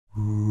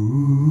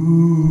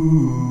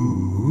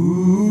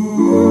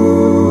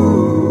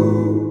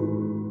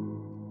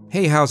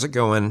how's it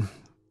going?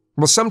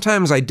 Well,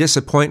 sometimes I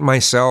disappoint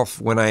myself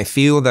when I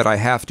feel that I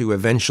have to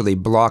eventually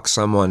block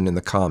someone in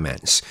the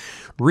comments.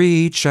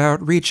 Reach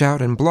out,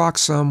 and block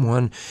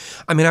someone.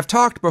 I mean, I've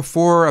talked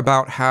before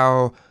about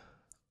how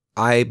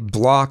I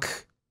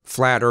block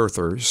flat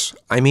earthers.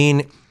 I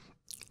mean,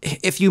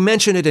 if you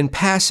mention it in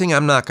passing,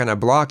 I'm not going to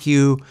block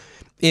you.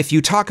 If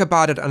you talk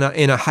about it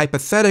in a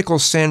hypothetical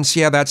sense,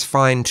 yeah, that's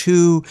fine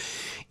too.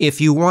 If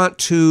you want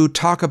to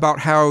talk about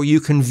how you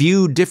can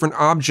view different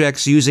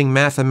objects using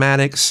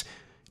mathematics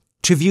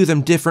to view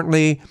them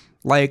differently,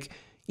 like,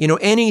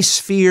 any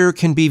sphere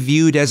can be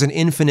viewed as an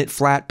infinite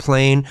flat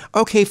plane,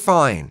 okay,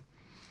 fine.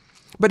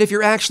 But if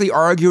you're actually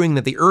arguing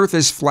that the Earth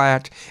is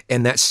flat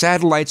and that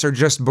satellites are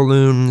just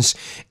balloons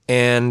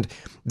and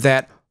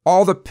that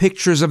all the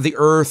pictures of the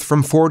Earth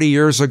from 40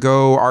 years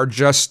ago are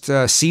just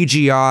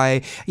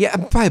CGI, yeah,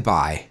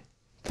 bye-bye.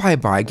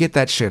 Bye-bye. Get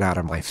that shit out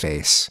of my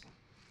face.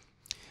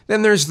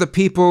 Then there's the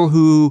people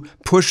who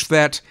push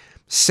that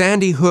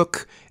Sandy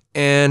Hook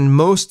and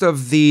most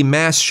of the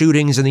mass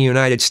shootings in the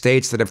United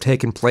States that have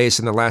taken place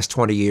in the last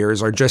 20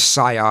 years are just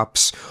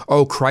psyops.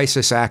 Oh,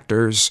 crisis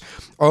actors.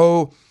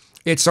 Oh,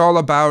 it's all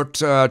about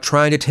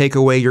trying to take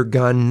away your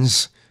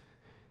guns.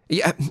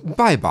 Yeah,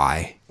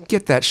 bye-bye.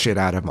 Get that shit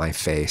out of my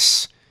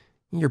face.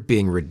 You're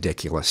being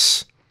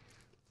ridiculous.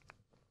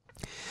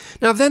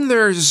 Now then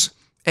there's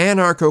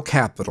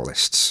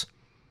anarcho-capitalists.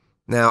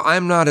 Now,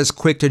 I'm not as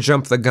quick to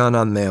jump the gun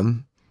on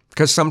them,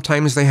 because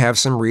sometimes they have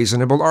some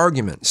reasonable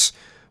arguments.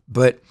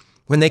 But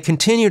when they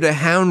continue to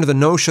hound the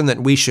notion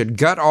that we should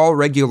gut all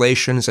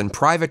regulations and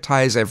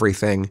privatize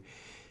everything,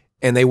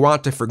 and they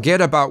want to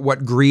forget about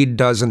what greed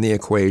does in the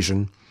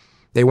equation,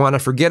 they want to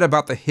forget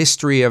about the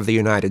history of the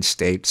United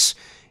States,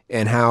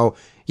 and how,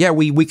 yeah,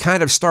 we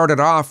kind of started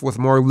off with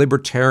more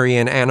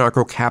libertarian,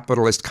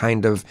 anarcho-capitalist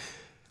kind of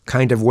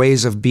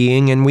ways of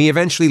being, and we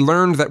eventually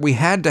learned that we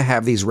had to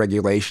have these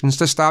regulations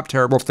to stop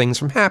terrible things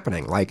from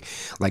happening, like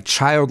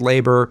child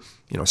labor,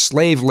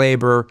 slave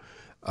labor.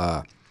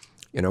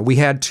 We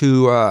had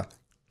to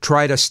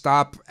try to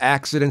stop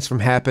accidents from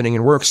happening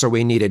in work, so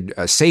we needed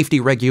safety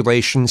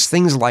regulations,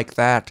 things like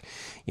that.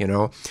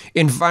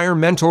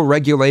 Environmental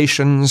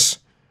regulations.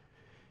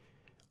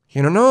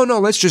 No,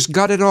 let's just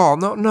gut it all.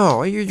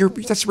 No,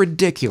 that's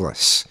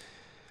ridiculous.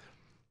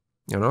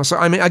 So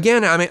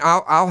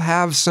I'll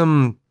have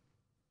some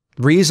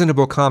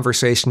reasonable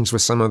conversations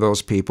with some of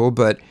those people,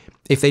 but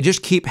if they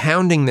just keep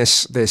hounding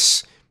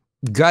this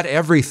gut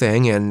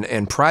everything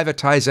and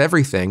privatize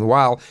everything,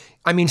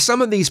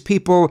 some of these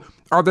people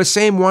are the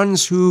same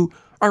ones who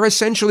are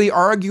essentially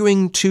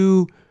arguing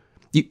to,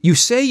 you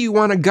say you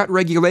want to gut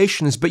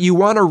regulations, but you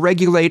want to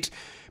regulate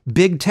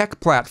big tech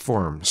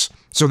platforms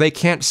so they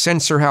can't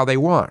censor how they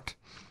want.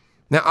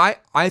 Now,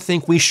 I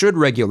think we should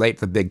regulate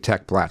the big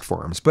tech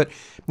platforms, but,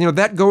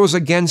 that goes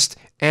against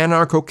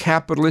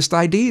anarcho-capitalist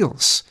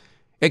ideals.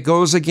 It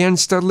goes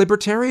against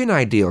libertarian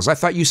ideals. I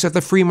thought you said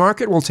the free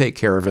market will take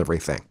care of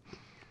everything.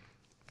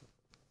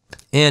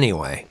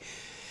 Anyway,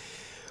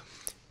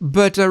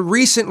 but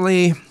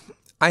recently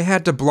I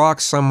had to block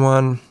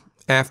someone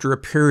after a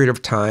period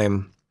of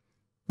time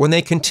when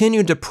they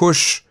continued to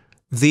push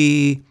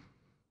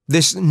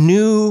this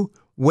new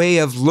way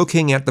of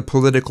looking at the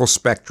political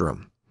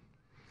spectrum.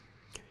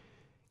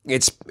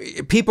 It's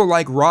people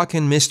like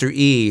Rockin' Mr.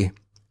 E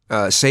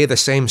say the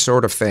same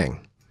sort of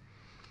thing.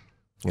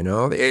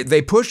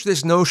 They push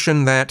this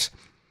notion that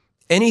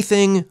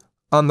anything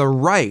on the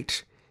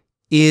right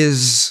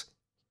is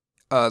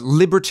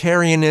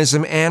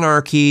libertarianism,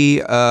 anarchy,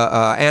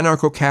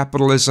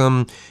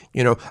 anarcho-capitalism,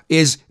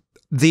 is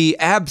the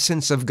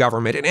absence of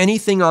government, and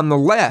anything on the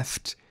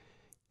left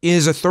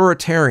is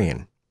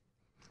authoritarian.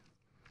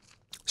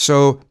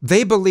 So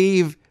they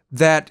believe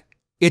that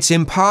it's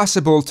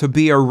impossible to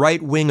be a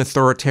right-wing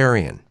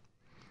authoritarian.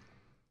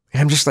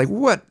 And I'm just like,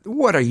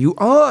 what are you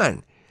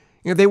on?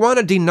 They want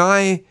to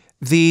deny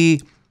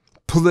the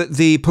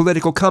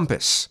political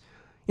compass.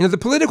 The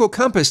political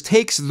compass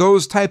takes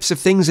those types of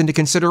things into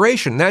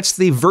consideration. That's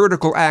the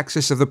vertical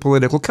axis of the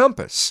political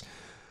compass.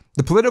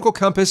 The political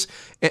compass,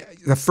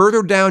 the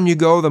further down you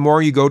go, the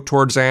more you go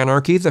towards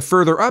anarchy. The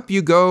further up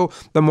you go,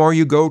 the more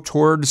you go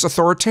towards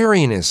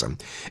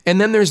authoritarianism.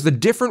 And then there's the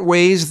different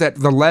ways that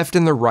the left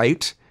and the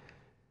right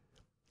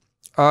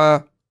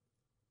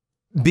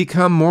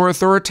become more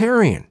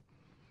authoritarian.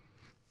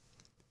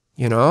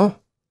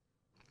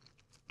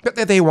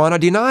 But they want to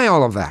deny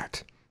all of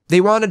that.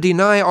 They want to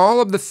deny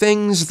all of the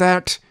things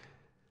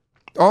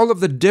all of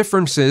the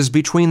differences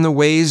between the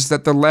ways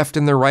that the left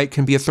and the right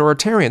can be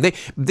authoritarian.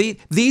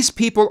 These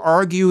people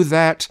argue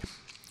that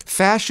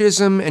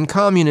fascism and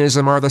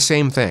communism are the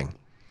same thing.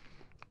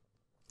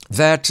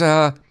 That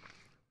a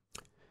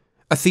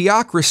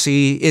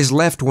theocracy is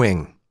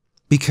left-wing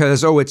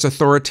because, it's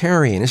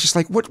authoritarian. It's just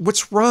like,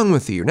 what's wrong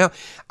with you? Now,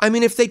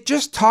 if they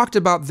just talked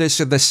about this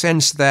in the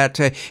sense that,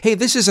 hey,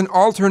 this is an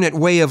alternate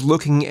way of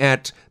looking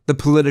at the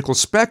political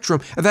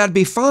spectrum, that'd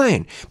be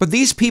fine. But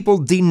these people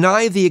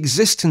deny the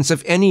existence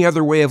of any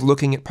other way of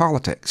looking at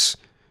politics.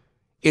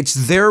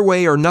 It's their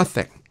way or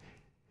nothing.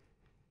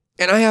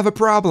 And I have a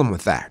problem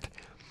with that.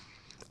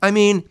 I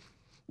mean,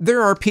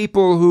 there are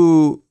people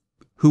who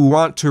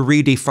want to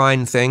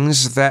redefine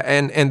things that,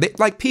 and they,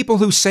 like people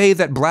who say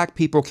that black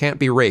people can't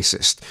be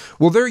racist.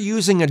 Well, they're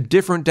using a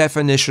different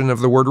definition of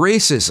the word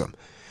racism.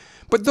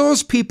 But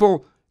those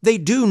people, they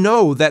do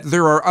know that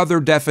there are other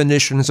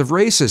definitions of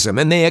racism,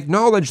 and they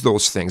acknowledge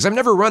those things. I've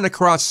never run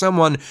across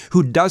someone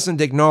who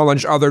doesn't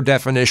acknowledge other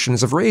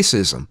definitions of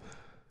racism.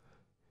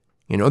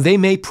 You know, they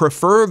may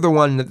prefer the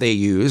one that they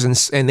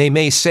use, and they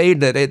may say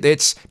that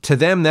it's to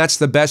them that's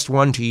the best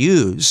one to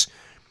use.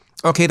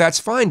 Okay, that's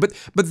fine. But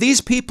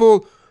these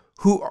people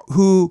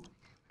who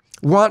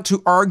want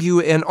to argue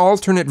an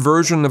alternate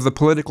version of the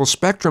political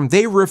spectrum,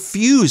 they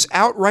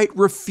outright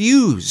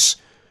refuse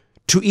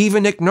to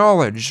even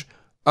acknowledge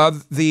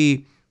of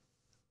the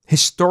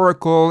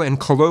historical and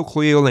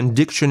colloquial and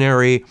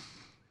dictionary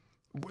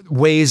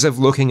ways of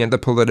looking at the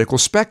political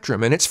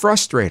spectrum, and it's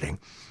frustrating.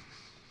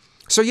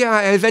 So yeah,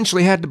 I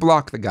eventually had to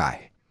block the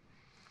guy.